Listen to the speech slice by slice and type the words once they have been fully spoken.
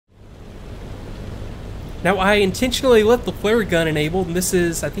Now I intentionally left the flare gun enabled, and this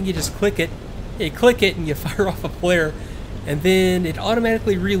is, I think you just click it. You click it and you fire off a flare, and then it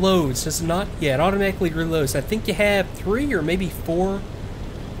automatically reloads. Does it not? Yeah, it automatically reloads. I think you have 3 or maybe 4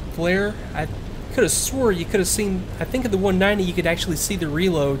 flare. I could have swore you could have seen, I think in the 190 you could actually see the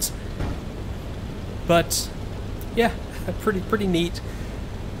reloads. But yeah, pretty neat.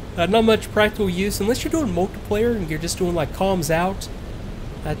 Not much practical use unless you're doing multiplayer and you're just doing like comms out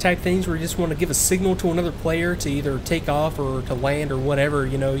type things where you just want to give a signal to another player to either take off or to land or whatever,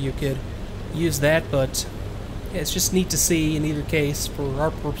 you know, you could use that. But yeah, it's just neat to see in either case for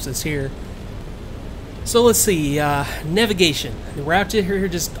our purposes here. So let's see, navigation. We're out here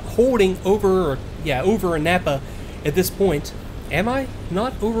just holding over, over a Napa at this point. Am I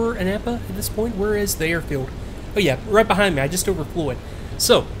not over a Napa at this point? Where is the airfield? Oh yeah, right behind me. I just overflew it.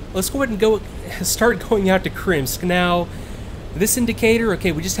 So let's go ahead and start going out to Krimsk. Now, this indicator,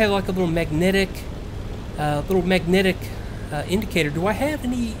 okay, we just have like a little magnetic indicator. Do I have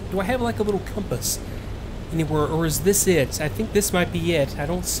like a little compass anywhere, or is this it? I think this might be it. I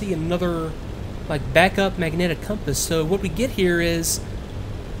don't see another like backup magnetic compass. So what we get here is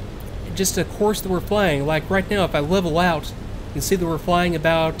just a course that we're flying. Like right now, if I level out, you can see that we're flying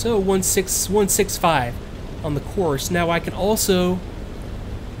about 165 on the course. Now I can also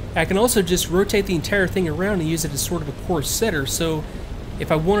just rotate the entire thing around and use it as sort of a course setter. So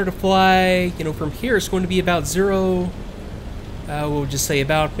if I wanted to fly, you know, from here, it's going to be about we'll just say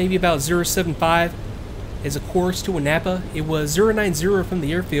maybe about 0.75 as a course to a Napa. It was 0.90 from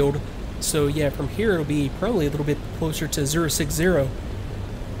the airfield. So yeah, from here it'll be probably a little bit closer to 0.60.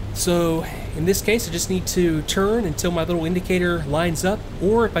 So in this case, I just need to turn until my little indicator lines up,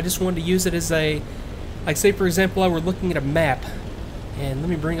 or if I just wanted to use it as a, like say for example, I were looking at a map, and let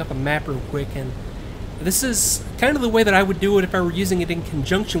me bring up a map real quick, and this is kind of the way that I would do it if I were using it in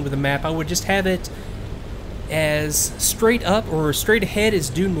conjunction with a map. I would just have it as straight up or straight ahead is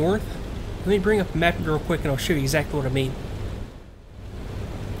due north. Let me bring up a map real quick and I'll show you exactly what I mean.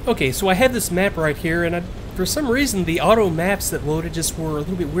 Okay, so I have this map right here, and for some reason the auto maps that loaded just were a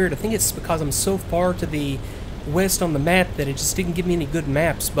little bit weird. I think it's because I'm so far to the west on the map that it just didn't give me any good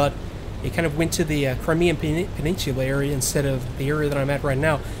maps, but it kind of went to the Crimean Peninsula area instead of the area that I'm at right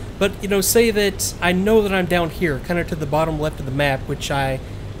now. But, you know, say that I know that I'm down here, kind of to the bottom left of the map, which I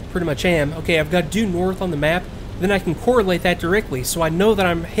pretty much am. Okay, I've got due north on the map, then I can correlate that directly, so I know that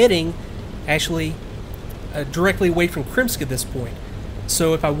I'm heading, actually, directly away from Krimsk at this point.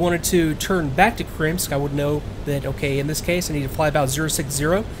 So if I wanted to turn back to Krimsk, I would know that, okay, in this case, I need to fly about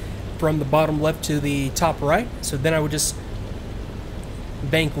 0.60 from the bottom left to the top right. So then I would just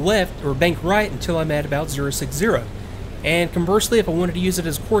bank left or bank right until I'm at about 0.60. And conversely, if I wanted to use it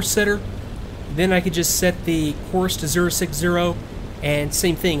as a course setter, then I could just set the course to 0.60, and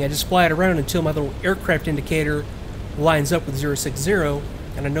same thing, I just fly it around until my little aircraft indicator lines up with 0.60,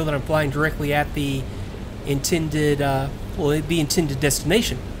 and I know that I'm flying directly at the intended, the intended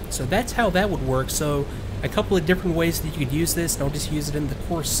destination. So that's how that would work. So a couple of different ways that you could use this, and I'll just use it in the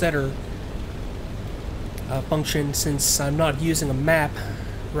course setter function. Since I'm not using a map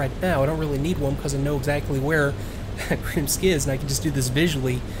right now, I don't really need one because I know exactly where Krimsk is, and I can just do this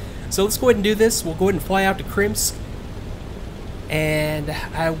visually. So let's go ahead and do this. We'll go ahead and fly out to Krimsk, and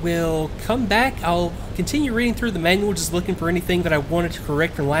I will come back. I'll continue reading through the manual, just looking for anything that I wanted to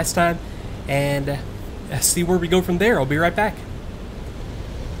correct from last time, and see where we go from there. I'll be right back.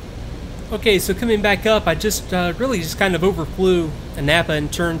 Okay, so coming back up, I just really just kind of overflew a Napa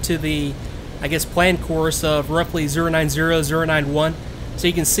and turned to the, I guess, planned course of roughly 090, 091. So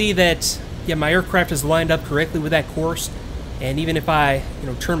you can see that, yeah, my aircraft is lined up correctly with that course, and even if I, you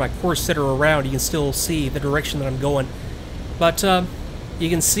know, turn my course setter around, you can still see the direction that I'm going. But you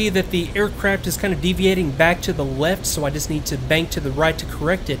can see that the aircraft is kind of deviating back to the left, so I just need to bank to the right to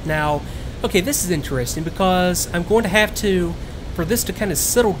correct it. Now, okay, this is interesting because I'm going to have to, for this to kind of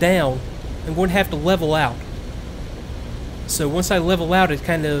settle down, I'm going to have to level out. So once I level out, it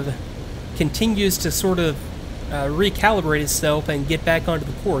kind of continues to sort of recalibrate itself and get back onto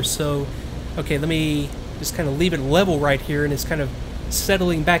the course. So, okay, let me just kind of leave it level right here, and it's kind of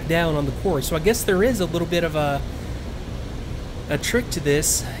settling back down on the course. So I guess there is a little bit of a trick to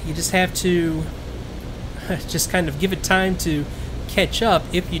this. You just have to just kind of give it time to catch up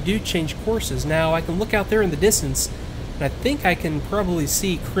if you do change courses. Now I can look out there in the distance, and I think I can probably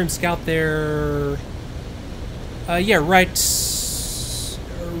see Krimsk out there. Yeah, right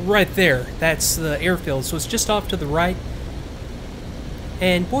there. That's the airfield. So it's just off to the right.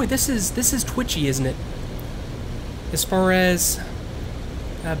 And boy, this is twitchy, isn't it? As far as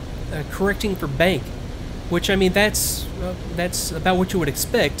correcting for bank, which I mean that's about what you would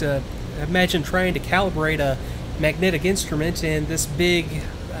expect. imagine trying to calibrate a magnetic instrument in this big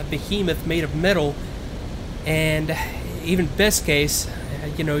behemoth made of metal, and even best case,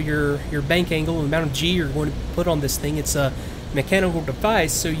 you know, your bank angle and the amount of G you're going to put on this thing, it's a mechanical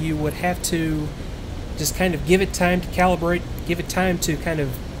device, so you would have to just kind of give it time to calibrate, give it time to kind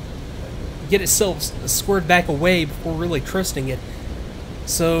of get itself squared back away before really trusting it.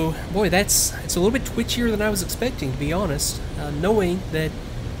 So, boy, it's a little bit twitchier than I was expecting, to be honest, knowing that,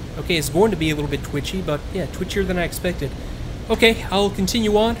 okay, it's going to be a little bit twitchy, but yeah, twitchier than I expected. Okay, I'll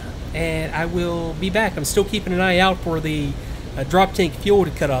continue on, and I will be back. I'm still keeping an eye out for the drop tank fuel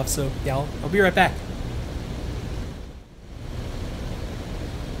to cut off, so yeah, I'll be right back.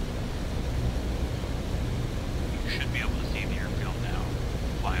 You should be able to see the airfield now.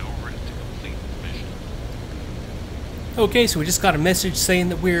 Fly over it to complete the mission. Okay, so we just got a message saying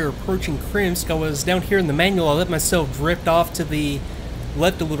that we're approaching Krimsk. I was down here in the manual. I let myself drift off to the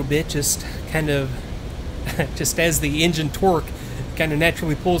left a little bit, just kind of just as the engine torque kind of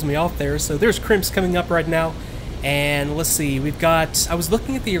naturally pulls me off there. So there's Krimsk coming up right now, and let's see, we've got, I was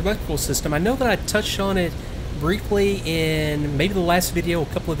looking at the electrical system. I know that I touched on it briefly in maybe the last video, a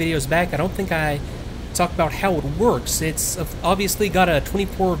couple of videos back. I don't think I talked about how it works. It's obviously got a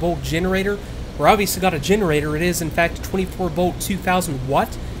 24 volt generator, or obviously got a generator. It is in fact a 24 volt 2000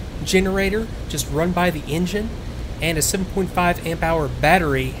 watt generator just run by the engine, and a 7.5 amp hour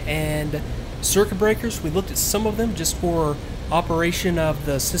battery, and circuit breakers. We looked at some of them just for operation of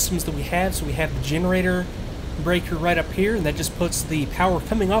the systems that we have. So we have the generator breaker right up here, and that just puts the power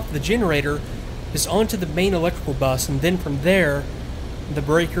coming off the generator just onto the main electrical bus, and then from there the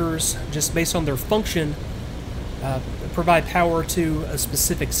breakers, just based on their function, provide power to a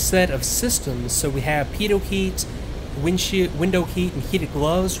specific set of systems. So we have pitot heat, window heat, and heated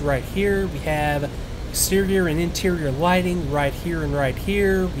gloves right here. We have exterior and interior lighting right here and right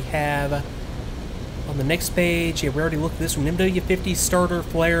here. We have on the next page, yeah, we already looked at this one, MW50 starter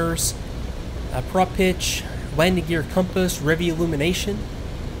flares, prop pitch, landing gear compass, rev illumination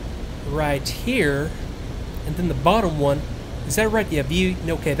right here. And then the bottom one, is that right? Yeah,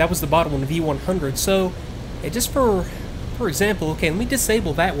 okay, that was the bottom one, V100. So yeah, just for example, okay, let me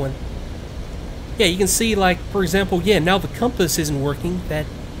disable that one. Yeah, you can see, like, for example, yeah, now the compass isn't working. That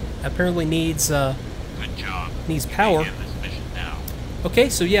apparently needs Good job. Needs power. Begin this mission now. Okay,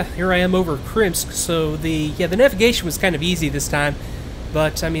 so yeah, here I am over Krimsk. So the navigation was kind of easy this time,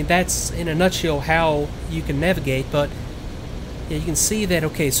 but I mean, that's in a nutshell how you can navigate. But yeah, you can see that.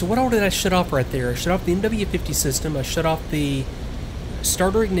 Okay, so what all did I shut off right there? I shut off the MW50 system. I shut off the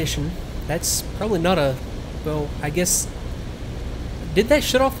starter ignition. That's probably not a, well, I guess, did that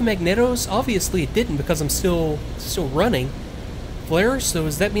shut off the magnetos? Obviously it didn't, because I'm still running. Flares? So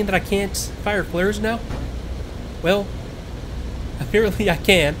does that mean that I can't fire flares now? Well, apparently I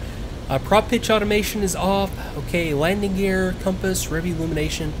can. Prop pitch automation is off. Okay, landing gear, compass, rev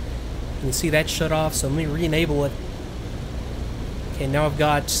illumination. You can see that shut off, so let me re-enable it. Okay, now I've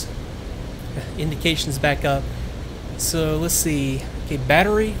got indications back up. So let's see. Okay,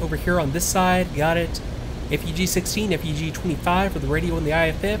 battery over here on this side, got it. FEG16, FEG25 for the radio and the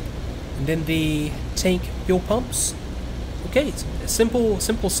IFF, and then the tank fuel pumps. Okay, it's a simple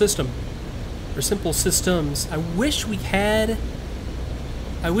system, or simple systems. I wish we had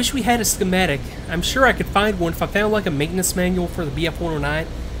a schematic. I'm sure I could find one if I found like a maintenance manual for the BF109.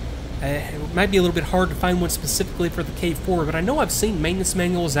 It might be a little bit hard to find one specifically for the K4, but I know I've seen maintenance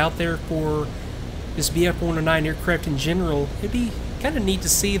manuals out there for this BF109 aircraft in general. It'd be kind of neat to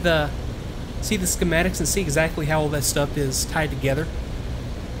see the schematics and see exactly how all that stuff is tied together.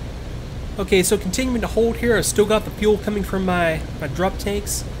 Okay, so continuing to hold here, I've still got the fuel coming from my drop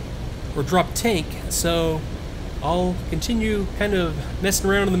tanks, or drop tank, so I'll continue kind of messing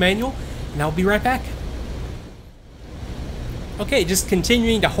around in the manual, and I'll be right back. Okay, just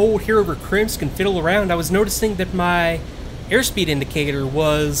continuing to hold here over Krimsk and fiddle around, I was noticing that my airspeed indicator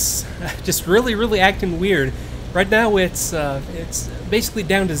was just really acting weird. Right now it's basically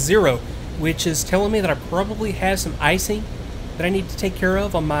down to 0, which is telling me that I probably have some icing that I need to take care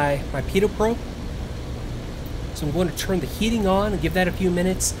of on my pitot probe. So I'm going to turn the heating on and give that a few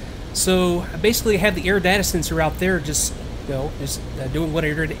minutes. So I basically have the air data sensor out there, just doing what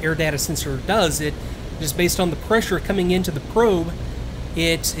air data sensor does. It just based on the pressure coming into the probe,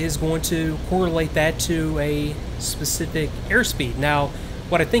 it is going to correlate that to a specific airspeed. Now,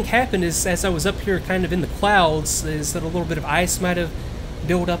 what I think happened is, as I was up here kind of in the clouds, is that a little bit of ice might have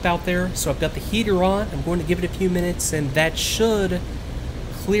built up out there. So I've got the heater on. I'm going to give it a few minutes, and that should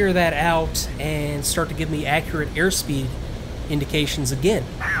clear that out and start to give me accurate airspeed indications again.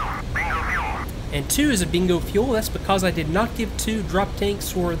 And 2 is a bingo fuel. That's because I did not give 2 drop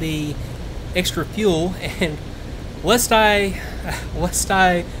tanks for the extra fuel, and lest I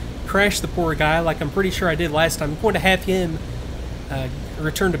crash the poor guy like I'm pretty sure I did last time, I'm going to have him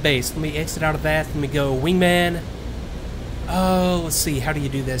return to base. Let me exit out of that. Let me go wingman. Oh, let's see, how do you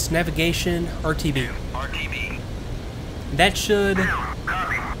do this? Navigation, RTB. That should,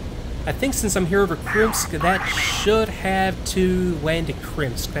 I think since I'm here over Krimsk, that should have to land at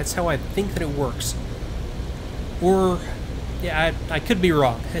Krimsk. That's how I think that it works. Or, yeah, I could be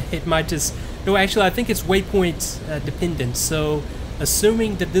wrong. It might just, no, actually I think it's waypoint dependent, so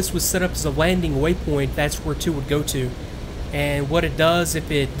assuming that this was set up as a landing waypoint, that's where 2 would go to. And what it does, if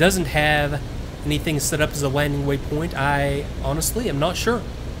it doesn't have anything set up as a landing waypoint, I honestly am not sure.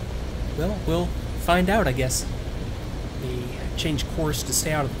 Well, we'll find out, I guess. Let me change course to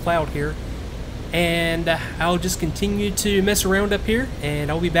stay out of the cloud here. And I'll just continue to mess around up here, and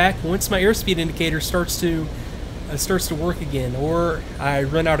I'll be back once my airspeed indicator starts to work again, or I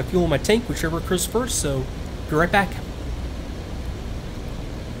run out of fuel in my tank, whichever occurs first, so be right back.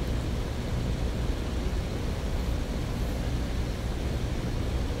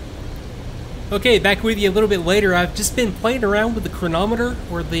 Okay, back with you a little bit later. I've just been playing around with the chronometer,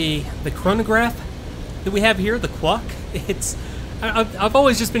 or the chronograph that we have here, the clock. I've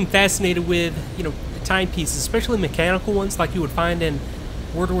always just been fascinated with, you know, timepieces, especially mechanical ones like you would find in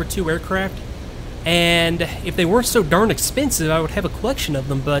World War II aircraft. And if they weren't so darn expensive, I would have a collection of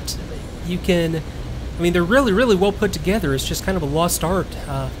them, but you can, I mean, they're really, really well put together. It's just kind of a lost art,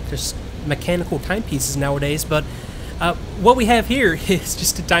 just mechanical timepieces nowadays, but what we have here is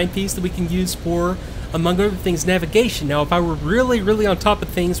just a timepiece that we can use for, among other things, navigation. Now, if I were really, really on top of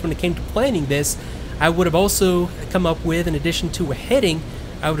things when it came to planning this, I would have also come up with, in addition to a heading,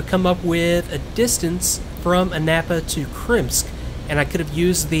 I would have come up with a distance from Anapa to Krimsk. And I could have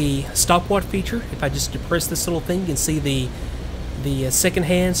used the stopwatch feature. If I just depress this little thing, you can see the second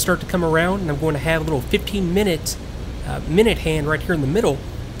hand start to come around, and I'm going to have a little 15-minute minute hand right here in the middle.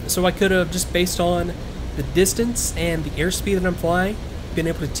 So I could have, just based on the distance and the airspeed that I'm flying, been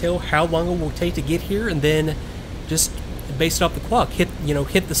able to tell how long it will take to get here, and then just based off the clock, hit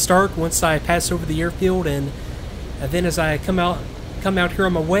the start once I pass over the airfield, and then as I come out here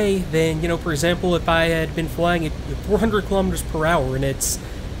on my way, then, you know, for example, if I had been flying at 400 kilometers per hour and it's,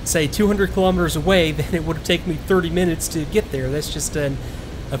 say, 200 kilometers away, then it would have taken me 30 minutes to get there. That's just a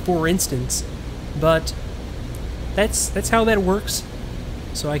for instance, but that's how that works.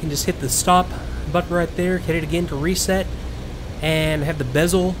 So I can just hit the stop button right there, hit it again to reset, and have the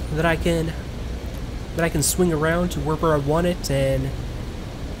bezel that I can swing around to wherever I want it, and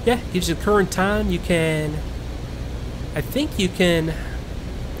yeah, gives you the current time. You can, I think you can,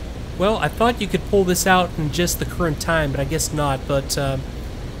 well, I thought you could pull this out in just the current time, but I guess not, but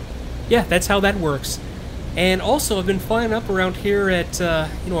yeah, that's how that works. And also, I've been flying up around here at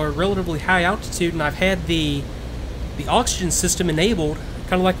you know, a relatively high altitude, and I've had the oxygen system enabled,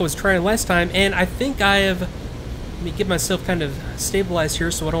 kind of like I was trying last time, and I think I have, let me get myself kind of stabilized here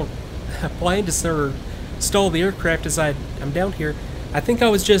so I don't blind us or stall the aircraft as I'm down here. I think I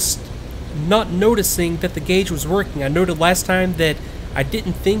was just not noticing that the gauge was working. I noted last time that I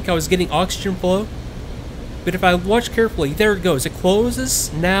didn't think I was getting oxygen flow, but if I watch carefully, there it goes. It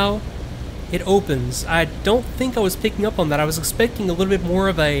closes, now it opens. I don't think I was picking up on that. I was expecting a little bit more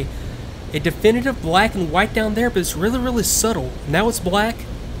of a definitive black and white down there, but it's really, really subtle. Now it's black,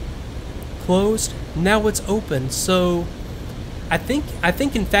 closed, now it's open. So I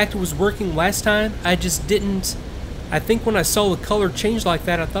think in fact it was working last time. I just didn't, I think when I saw the color change like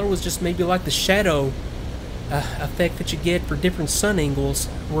that, I thought it was just maybe like the shadow effect that you get for different sun angles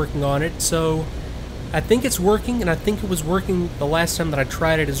working on it. So I think it's working, and I think it was working the last time that I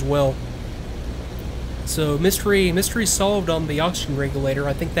tried it as well. So mystery solved on the oxygen regulator.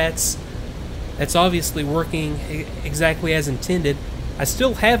 I think that's obviously working exactly as intended. I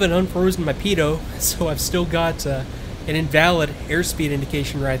still haven't unfrozen my pitot, so I've still got an invalid airspeed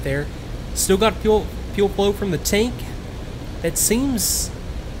indication right there. Still got fuel flow from the tank. That seems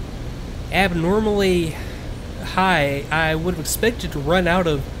abnormally high. I would have expected to run out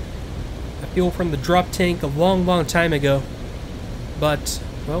of fuel from the drop tank a long time ago, but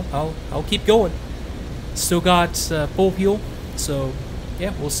well, I'll keep going. Still got full fuel, so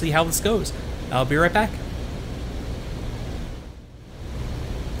yeah, we'll see how this goes. I'll be right back.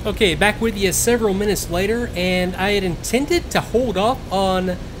 Okay, back with you several minutes later, and I had intended to hold off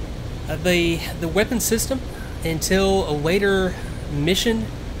on the weapon system until a later mission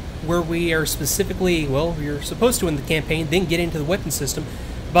where we are specifically, well, you're supposed to in the campaign, then get into the weapon system.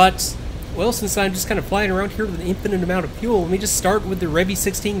 But Well, since I'm just kind of flying around here with an infinite amount of fuel, let me just start with the Revy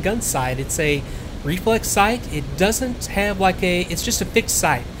 16 Gunsight. It's a reflex sight. It doesn't have like it's just a fixed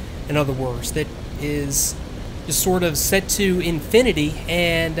sight, in other words, that is just sort of set to infinity,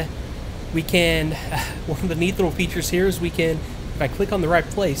 and we can, one of the neat little features here is we can, if I click on the right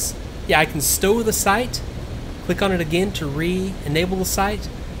place, yeah, I can stow the sight, click on it again to re-enable the sight,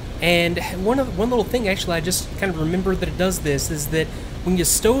 and one little thing actually I just kind of remembered that it does this is that when you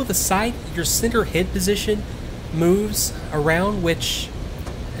stow the sight, your center head position moves around, which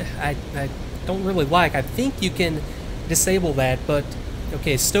I don't really like. I think you can disable that, but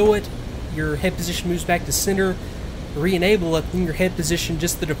okay, stow it, your head position moves back to center, re-enable it, and your head position,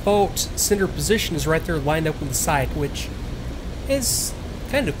 just the default center position is right there lined up with the sight, which is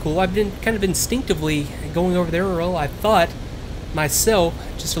kind of cool. I've been kind of instinctively going over there, well, I thought myself,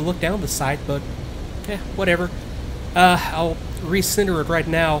 just to look down the sight, but whatever. I'll recenter it right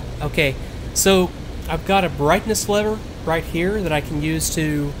now. Okay, so I've got a brightness lever right here that I can use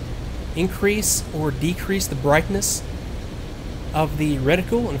to increase or decrease the brightness of the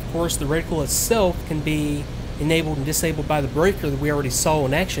reticle, and of course the reticle itself can be enabled and disabled by the breaker that we already saw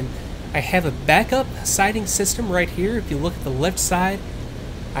in action. I have a backup sighting system right here. If you look at the left side,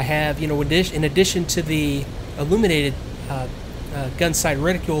 I have, in addition to the illuminated gun sight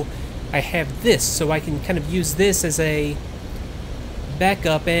reticle, I have this, so I can kind of use this as a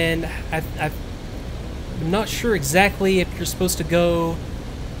backup, and I'm not sure exactly if you're supposed to go.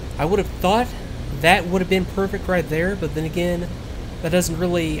 I would have thought that would have been perfect right there, but then again, that doesn't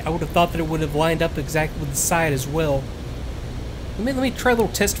really, I would have thought that it would have lined up exactly with the side as well. Let me try a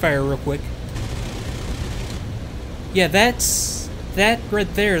little test fire real quick. Yeah, that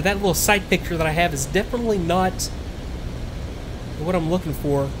right there, that little sight picture that I have is definitely not what I'm looking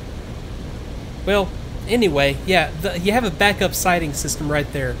for. Well, anyway, yeah, you have a backup sighting system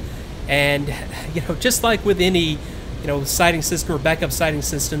right there, and just like with any sighting system or backup sighting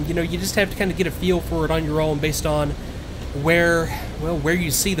system, you just have to kind of get a feel for it on your own based on where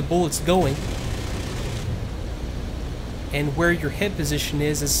you see the bullets going and where your head position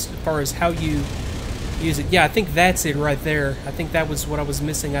is as far as how you use it. Yeah, I think that's it right there. I think that was what I was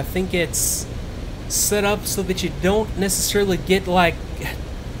missing. I think it's set up so that you don't necessarily get like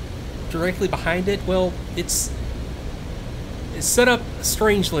directly behind it. Well, it's set up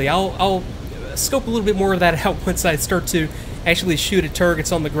strangely. I'll scope a little bit more of that out once I start to actually shoot at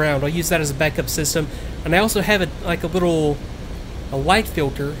targets on the ground. I'll use that as a backup system, and I also have a light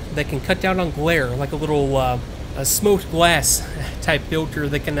filter that can cut down on glare, like a little a smoked glass type filter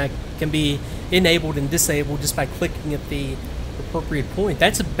that can be enabled and disabled just by clicking at the appropriate point.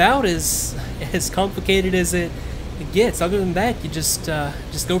 That's about as complicated as it gets. Other than that, you just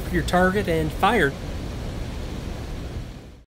go for your target and fire.